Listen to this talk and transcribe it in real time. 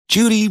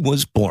Judy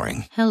was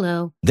boring.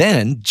 Hello.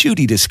 Then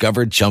Judy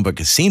discovered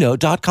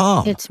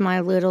ChumbaCasino.com. It's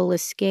my little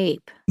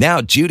escape. Now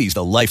Judy's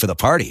the life of the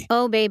party.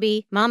 Oh,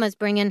 baby, mama's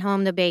bringing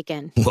home the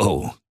bacon.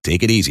 Whoa,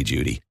 take it easy,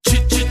 Judy.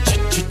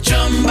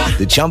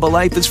 The Chumba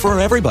life is for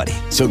everybody.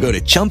 So go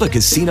to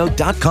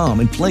ChumbaCasino.com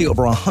and play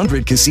over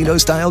 100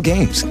 casino-style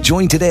games.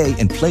 Join today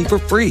and play for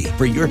free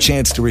for your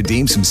chance to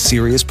redeem some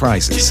serious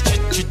prizes.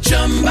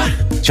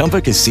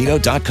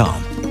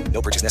 ChumbaCasino.com.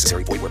 No purchase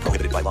necessary. Void where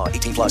prohibited by law.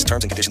 18 plus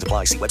terms and conditions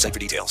apply. See website for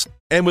details.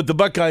 And with the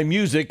Buckeye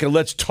music,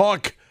 let's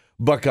talk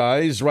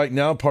Buckeyes right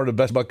now. Part of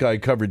Best Buckeye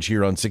coverage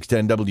here on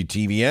 610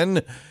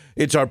 WTVN.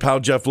 It's our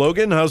pal Jeff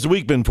Logan. How's the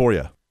week been for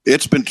you?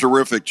 It's been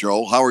terrific,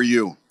 Joel. How are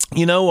you?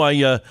 You know,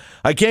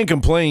 I can't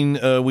complain.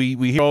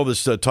 We hear all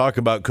this talk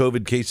about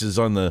COVID cases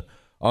on the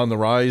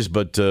rise,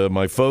 but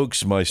my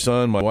folks, my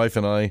son, my wife,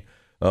 and I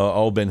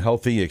all been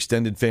healthy,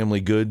 extended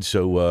family good.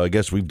 So I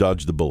guess we've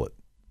dodged the bullet.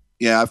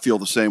 Yeah, I feel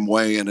the same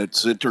way, and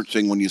it's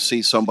interesting when you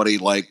see somebody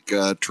like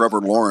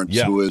Trevor Lawrence,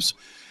 who is,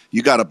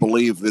 you got to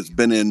believe, has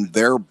been in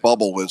their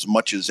bubble as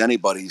much as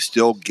anybody,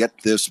 still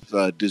get this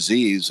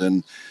disease,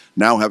 and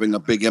now having a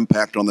big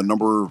impact on the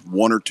number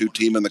 1 or 2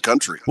 team in the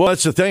country. Well,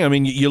 that's the thing. I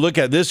mean, you look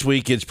at this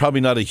week, it's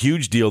probably not a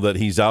huge deal that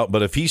he's out,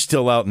 but if he's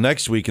still out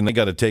next week and they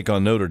got to take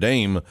on Notre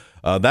Dame,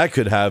 that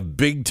could have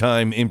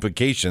big-time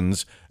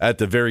implications at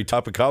the very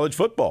top of college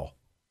football.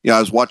 Yeah, I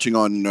was watching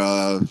on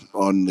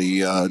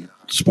the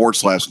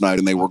sports last night,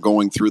 and they were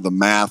going through the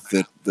math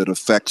that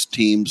affects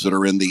teams that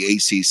are in the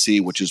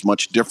ACC, which is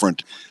much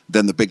different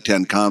than the Big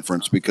Ten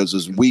Conference, because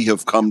as we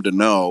have come to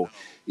know,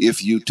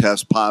 if you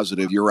test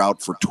positive, you're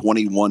out for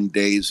 21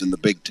 days in the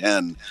Big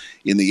Ten.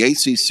 In the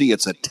ACC,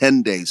 it's a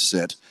 10-day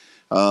sit,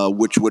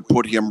 which would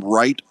put him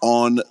right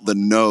on the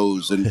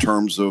nose in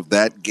terms of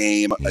that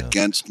game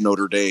against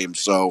Notre Dame.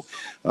 So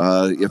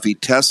if he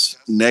tests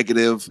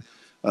negative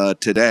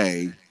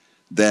today,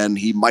 then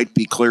he might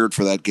be cleared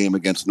for that game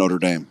against Notre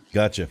Dame.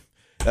 Gotcha.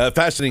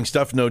 Fascinating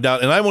stuff, no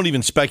doubt. And I won't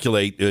even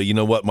speculate,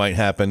 what might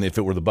happen if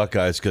it were the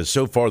Buckeyes, because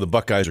so far the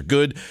Buckeyes are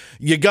good.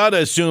 You got to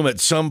assume at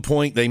some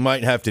point they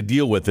might have to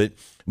deal with it.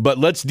 But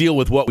let's deal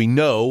with what we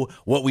know.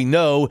 What we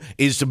know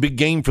is a big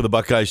game for the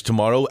Buckeyes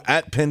tomorrow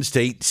at Penn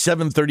State,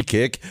 7:30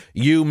 kick.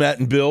 You, Matt,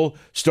 and Bill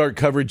start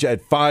coverage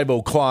at 5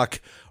 o'clock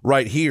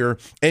right here.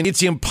 And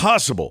it's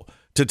impossible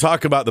to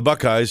talk about the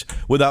Buckeyes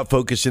without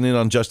focusing in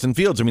on Justin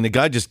Fields. I mean, the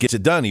guy just gets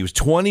it done. He was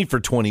 20 for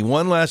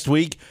 21 last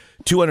week,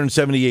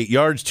 278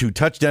 yards, 2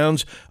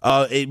 touchdowns.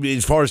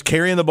 As far as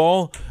carrying the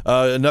ball,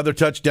 another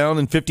touchdown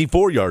and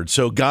 54 yards.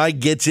 So guy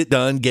gets it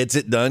done, gets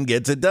it done,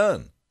 gets it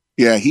done.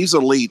 Yeah, he's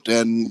elite,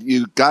 and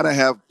you got to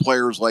have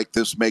players like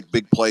this make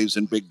big plays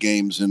in big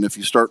games. And if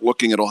you start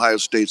looking at Ohio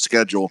State's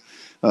schedule,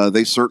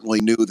 they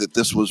certainly knew that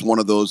this was one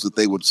of those that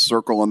they would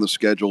circle on the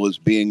schedule as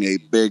being a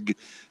big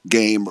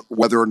game,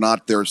 whether or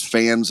not there's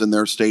fans in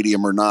their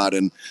stadium or not.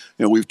 And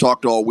we've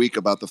talked all week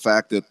about the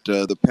fact that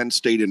the Penn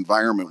State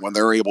environment, when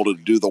they're able to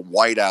do the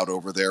whiteout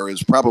over there,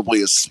 is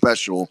probably as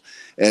special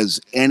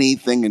as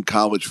anything in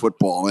college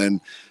football.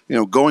 And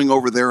going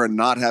over there and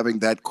not having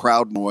that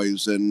crowd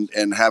noise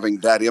and having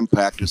that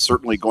impact is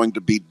certainly going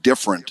to be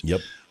different. Yep.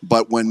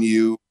 But when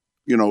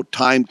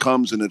time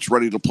comes and it's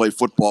ready to play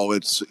football,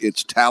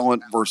 it's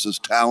talent versus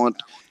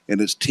talent, and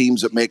it's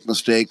teams that make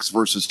mistakes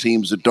versus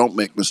teams that don't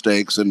make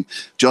mistakes. And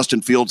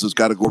Justin Fields has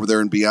got to go over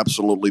there and be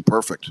absolutely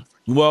perfect.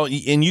 Well,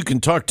 and you can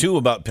talk, too,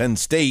 about Penn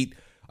State.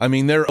 I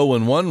mean, they're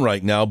 0-1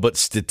 right now, but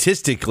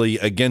statistically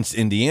against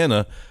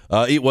Indiana,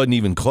 it wasn't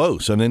even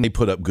close. I mean, they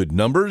put up good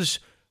numbers.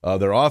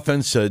 Their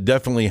offense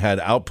definitely had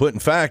output. In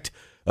fact,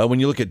 when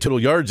you look at total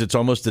yards, it's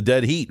almost a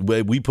dead heat.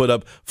 We put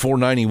up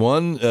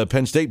 491.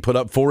 Penn State put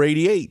up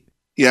 488.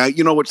 Yeah,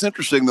 what's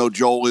interesting, though,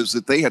 Joel, is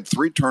that they had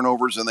 3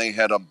 turnovers and they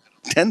had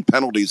 10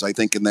 penalties, I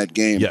think, in that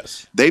game.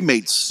 Yes. They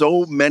made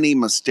so many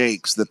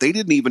mistakes that they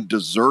didn't even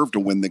deserve to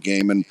win the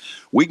game. And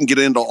we can get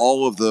into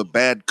all of the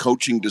bad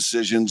coaching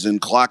decisions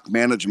and clock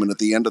management at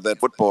the end of that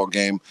football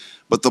game.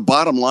 But the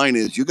bottom line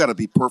is you got to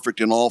be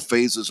perfect in all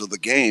phases of the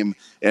game.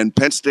 And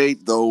Penn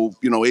State, though,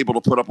 able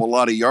to put up a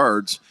lot of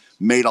yards,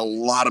 made a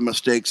lot of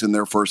mistakes in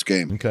their first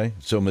game. Okay,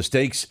 so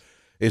mistakes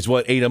is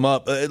what ate them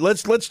up.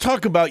 Let's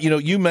talk about,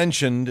 you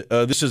mentioned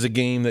this is a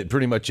game that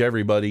pretty much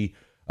everybody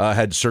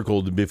had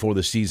circled before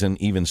the season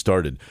even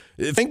started.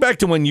 Think back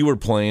to when you were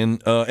playing,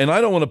 and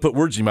I don't want to put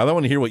words in your mouth. I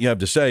want to hear what you have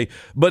to say.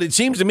 But it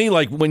seems to me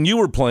like when you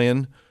were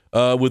playing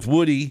with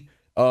Woody,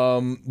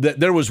 that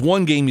there was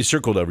one game you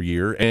circled every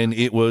year, and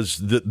it was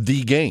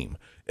the game.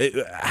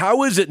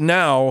 How is it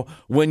now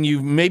when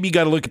you maybe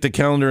got to look at the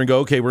calendar and go,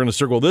 okay, we're going to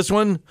circle this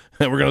one,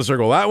 and we're going to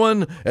circle that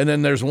one, and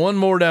then there's one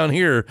more down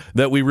here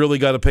that we really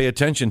got to pay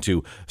attention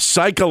to?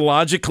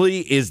 Psychologically,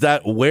 is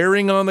that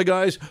wearing on the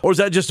guys, or is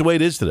that just the way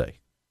it is today?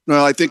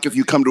 Well, I think if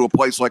you come to a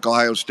place like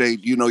Ohio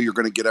State, you're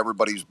going to get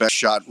everybody's best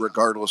shot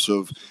regardless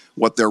of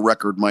what their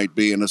record might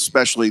be, and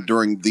especially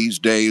during these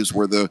days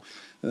where the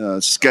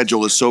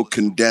schedule is so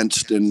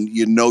condensed, and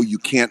you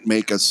can't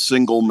make a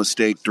single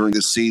mistake during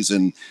this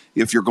season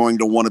if you're going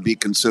to want to be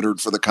considered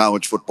for the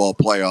college football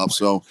playoff.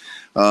 So,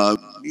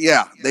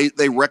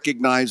 they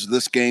recognize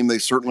this game. They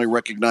certainly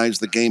recognize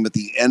the game at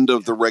the end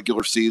of the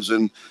regular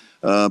season,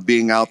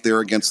 being out there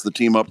against the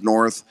team up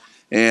north.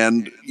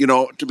 And,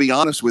 to be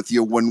honest with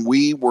you, when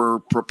we were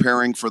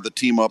preparing for the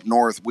team up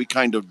north, we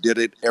kind of did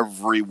it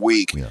every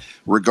week,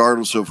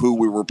 regardless of who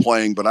we were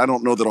playing. But I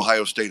don't know that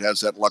Ohio State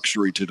has that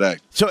luxury today.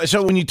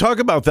 So when you talk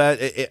about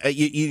that,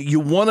 you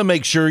want to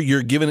make sure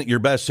you're giving it your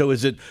best. So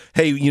is it,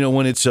 hey,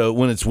 when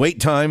it's weight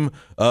time,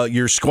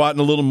 you're squatting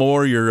a little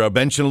more, you're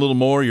benching a little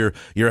more, you're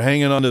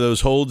hanging onto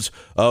those holds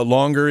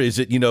longer? Is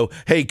it,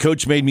 hey,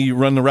 coach made me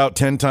run the route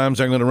 10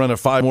 times, I'm going to run it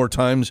 5 more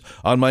times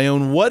on my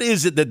own? What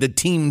is it that the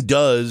team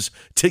does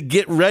to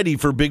get ready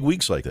for big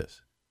weeks like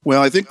this?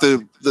 Well, I think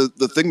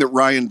the thing that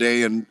Ryan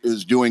Day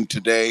is doing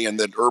today, and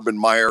that Urban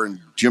Meyer and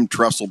Jim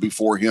Tressel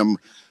before him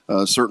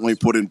certainly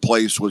put in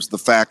place, was the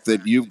fact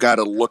that you've got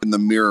to look in the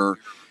mirror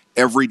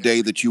every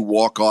day that you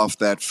walk off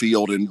that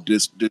field and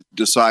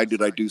decide,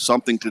 did I do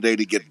something today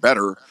to get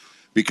better?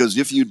 Because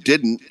if you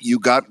didn't, you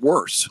got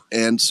worse.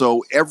 And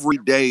so every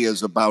day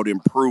is about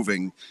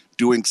improving,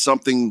 doing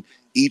something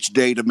each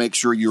day to make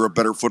sure you're a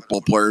better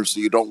football player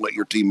so you don't let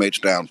your teammates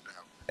down.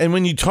 And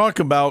when you talk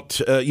about,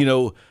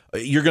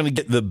 you're going to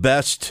get the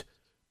best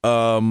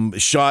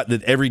shot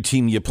that every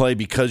team you play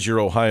because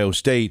you're Ohio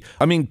State.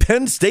 I mean,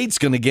 Penn State's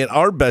going to get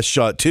our best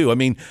shot too. I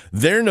mean,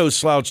 they're no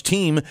slouch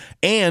team.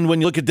 And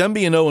when you look at them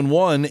being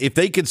 0-1, if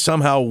they could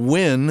somehow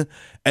win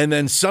and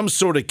then some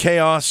sort of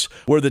chaos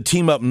where the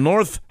team up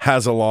north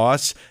has a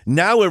loss,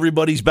 now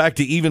everybody's back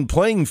to even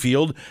playing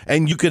field,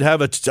 and you could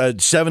have a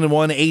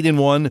 7-1,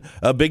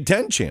 8-1 Big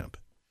Ten champ.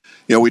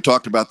 We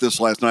talked about this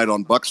last night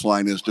on Bucks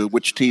Line as to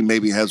which team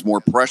maybe has more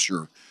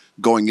pressure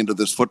going into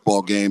this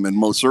football game. And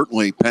most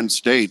certainly Penn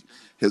State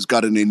has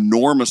got an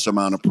enormous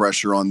amount of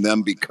pressure on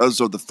them because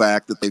of the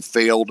fact that they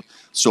failed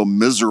so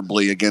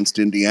miserably against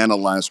Indiana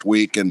last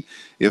week. And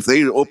if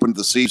they opened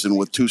the season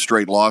with 2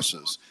 straight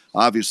losses,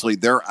 obviously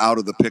they're out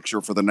of the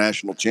picture for the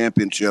national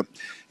championship.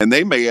 And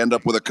they may end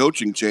up with a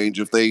coaching change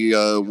if they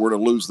were to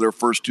lose their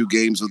first 2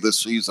 games of this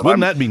season.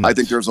 Wouldn't that be nice? I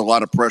think there's a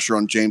lot of pressure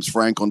on James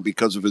Franklin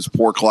because of his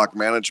poor clock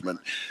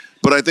management.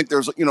 But I think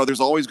there's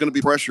always going to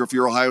be pressure if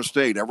you're Ohio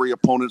State. Every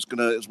opponent's going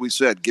to, as we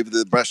said, give you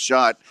the best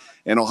shot.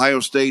 And Ohio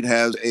State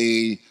has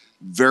a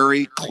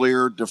very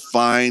clear,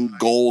 defined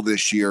goal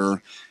this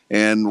year.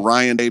 And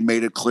Ryan Day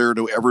made it clear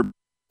to everybody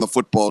on the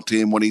football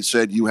team when he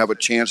said, you have a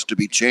chance to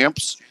be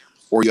champs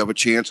or you have a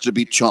chance to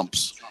be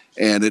chumps.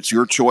 And it's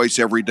your choice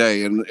every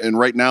day. And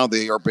right now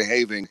they are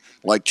behaving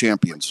like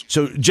champions.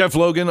 So Jeff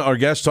Logan, our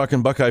guest,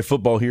 talking Buckeye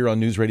football here on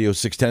News Radio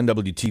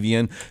 610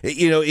 WTVN.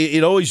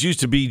 It always used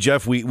to be,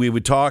 Jeff, we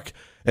would talk,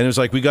 and it was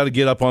like, we got to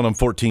get up on them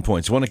 14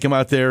 points. Want to come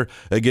out there,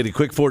 get a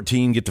quick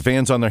 14, get the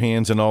fans on their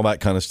hands and all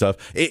that kind of stuff.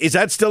 Is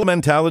that still a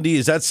mentality?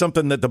 Is that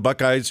something that the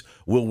Buckeyes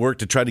will work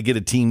to try to get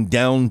a team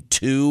down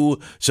to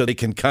so they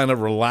can kind of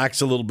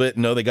relax a little bit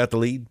and know they got the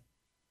lead?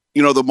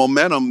 The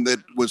momentum that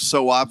was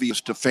so obvious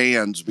to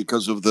fans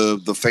because of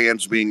the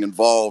fans being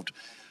involved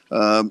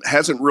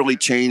hasn't really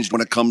changed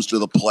when it comes to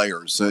the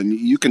players. And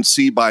you can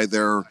see by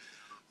their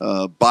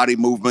body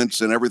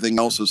movements and everything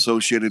else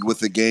associated with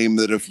the game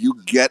that if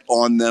you get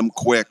on them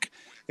quick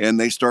and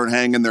they start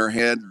hanging their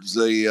heads,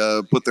 they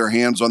put their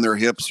hands on their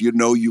hips,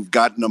 you've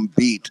gotten them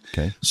beat.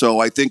 Okay. So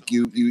I think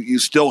you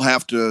still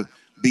have to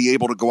be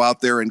able to go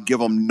out there and give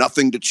them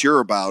nothing to cheer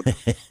about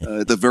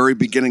at the very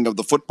beginning of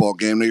the football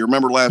game. Now, you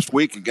remember last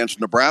week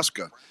against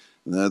Nebraska,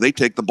 they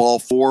take the ball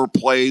 4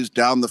 plays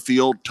down the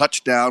field,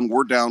 touchdown.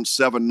 We're down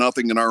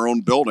 7-0 in our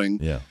own building.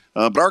 Yeah.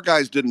 But our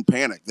guys didn't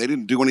panic. They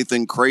didn't do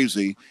anything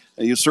crazy.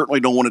 And you certainly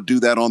don't want to do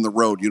that on the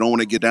road. You don't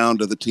want to get down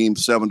to the team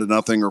 7-0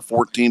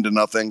 or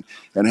 14-0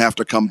 and have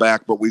to come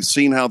back. But we've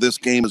seen how this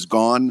game has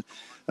gone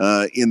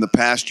in the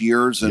past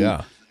years. And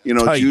yeah.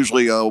 It's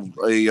usually a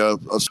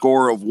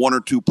score of 1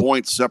 or 2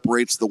 points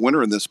separates the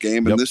winner in this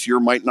game, and this year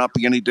might not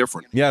be any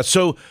different. Yeah,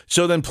 so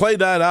then play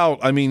that out.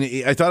 I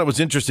mean, I thought it was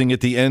interesting at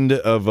the end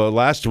of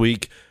last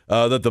week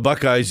that the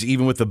Buckeyes,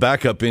 even with the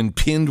backup in,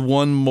 pinned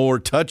 1 more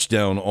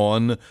touchdown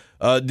on.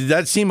 Did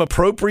that seem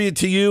appropriate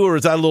to you, or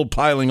is that a little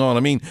piling on? I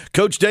mean,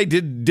 Coach Day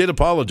did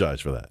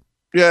apologize for that.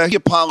 Yeah, he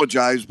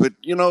apologized, but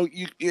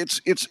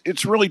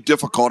it's really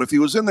difficult. If he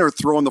was in there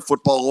throwing the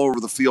football all over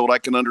the field, I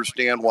can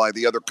understand why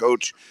the other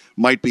coach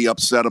might be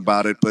upset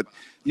about it. But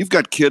you've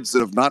got kids that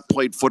have not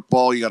played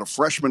football. You got a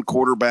freshman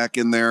quarterback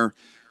in there.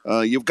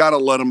 You've got to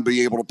let them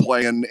be able to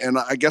play. And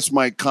I guess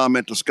my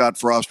comment to Scott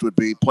Frost would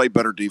be play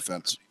better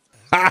defense.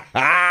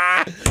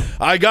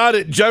 I got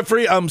it,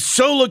 Jeffrey. I'm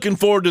so looking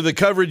forward to the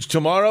coverage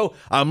tomorrow.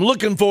 I'm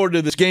looking forward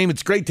to this game.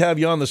 It's great to have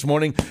you on this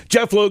morning.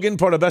 Jeff Logan,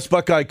 part of Best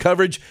Buckeye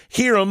Coverage.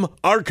 Hear him.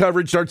 Our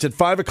coverage starts at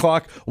 5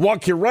 o'clock.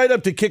 Walk you right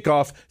up to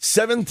kickoff,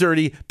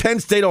 7:30, Penn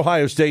State,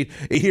 Ohio State.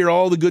 You hear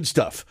all the good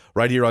stuff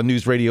right here on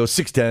News Radio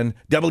 610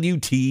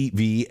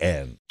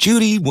 WTVN.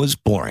 Judy was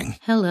boring.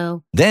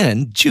 Hello.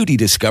 Then Judy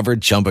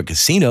discovered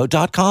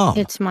ChumbaCasino.com.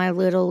 It's my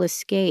little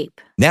escape.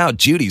 Now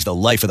Judy's the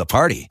life of the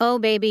party. Oh,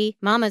 baby,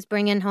 mama's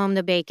bringing home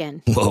the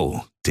bacon.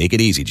 Whoa, take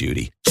it easy,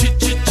 Judy.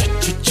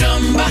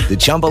 The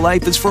Chumba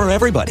life is for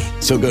everybody.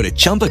 So go to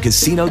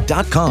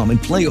ChumbaCasino.com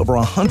and play over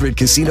 100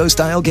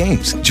 casino-style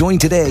games. Join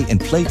today and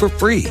play for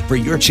free for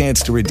your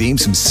chance to redeem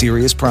some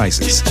serious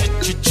prizes.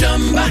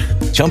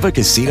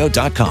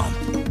 ChumbaCasino.com.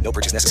 No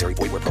purchase necessary.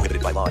 Void where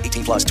prohibited by law.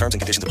 18 plus terms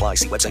and conditions apply.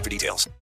 See website for details.